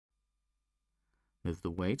Move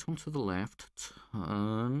the weight onto the left,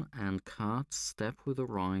 turn and cut, step with the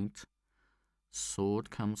right,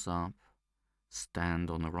 sword comes up,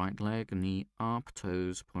 stand on the right leg, knee up,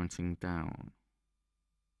 toes pointing down.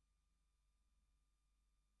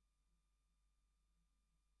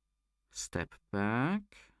 Step back,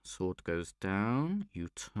 sword goes down, you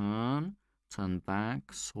turn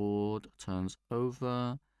back, sword turns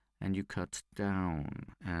over, and you cut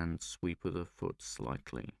down and sweep with the foot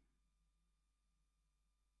slightly.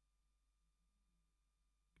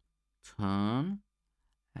 Turn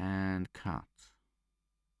and cut.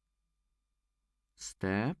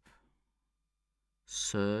 Step,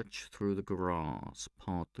 search through the grass,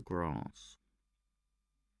 part the grass.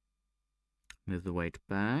 Move the weight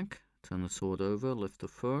back, turn the sword over, lift the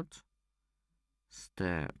foot,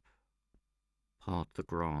 step, part the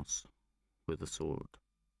grass with the sword.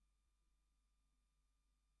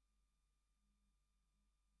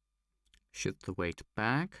 Shift the weight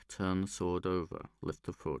back, turn the sword over, lift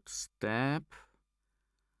the foot, step,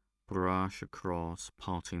 brush across,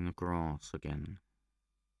 parting the grass again.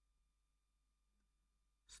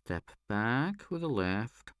 Step back with the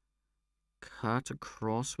left, cut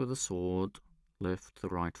across with the sword, lift the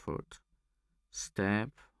right foot. Step,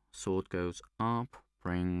 sword goes up,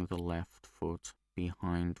 bring the left foot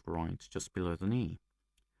behind right, just below the knee.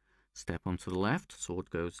 Step onto the left, sword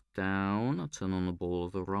goes down, turn on the ball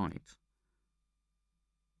of the right.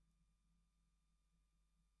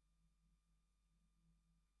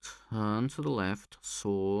 Turn to the left,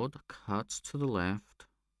 sword, cut to the left,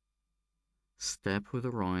 step with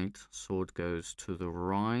the right, sword goes to the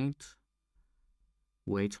right,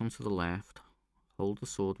 weight onto the left, hold the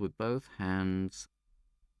sword with both hands,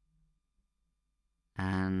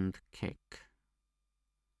 and kick.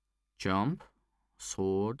 Jump,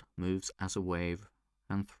 sword moves as a wave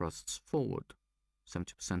and thrusts forward,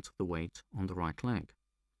 70% of the weight on the right leg.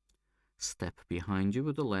 Step behind you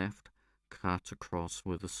with the left, cut across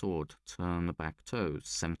with the sword, turn the back toes,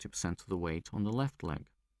 70% of the weight on the left leg.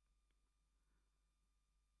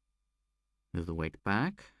 Move the weight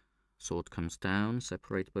back, sword comes down,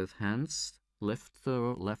 separate both hands, lift the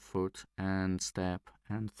left foot and step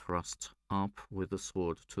and thrust up with the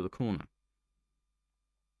sword to the corner.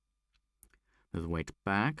 Move the weight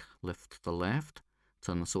back, lift the left,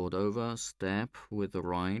 turn the sword over, step with the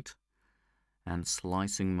right and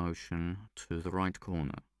slicing motion to the right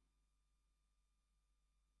corner.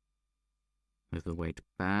 Move the weight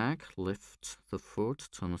back, lift the foot,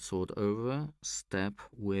 turn the sword over, step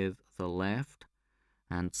with the left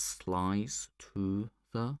and slice to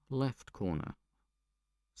the left corner.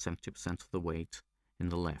 70% of the weight in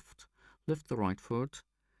the left. Lift the right foot,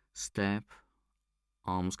 step,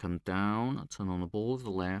 arms come down, turn on the ball of the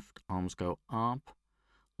left, arms go up,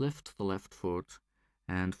 lift the left foot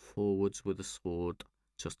and forwards with the sword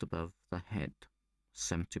just above the head.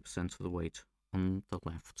 70% of the weight on the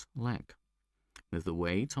left leg. Move the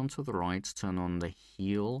weight onto the right, turn on the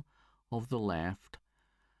heel of the left,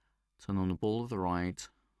 turn on the ball of the right,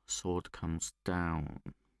 sword comes down.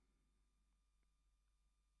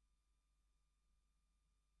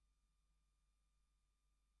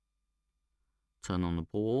 Turn on the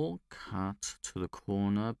ball, cut to the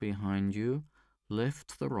corner behind you,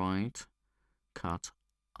 lift the right, cut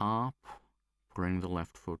up, bring the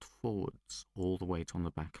left foot forwards, all the weight on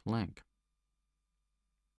the back leg.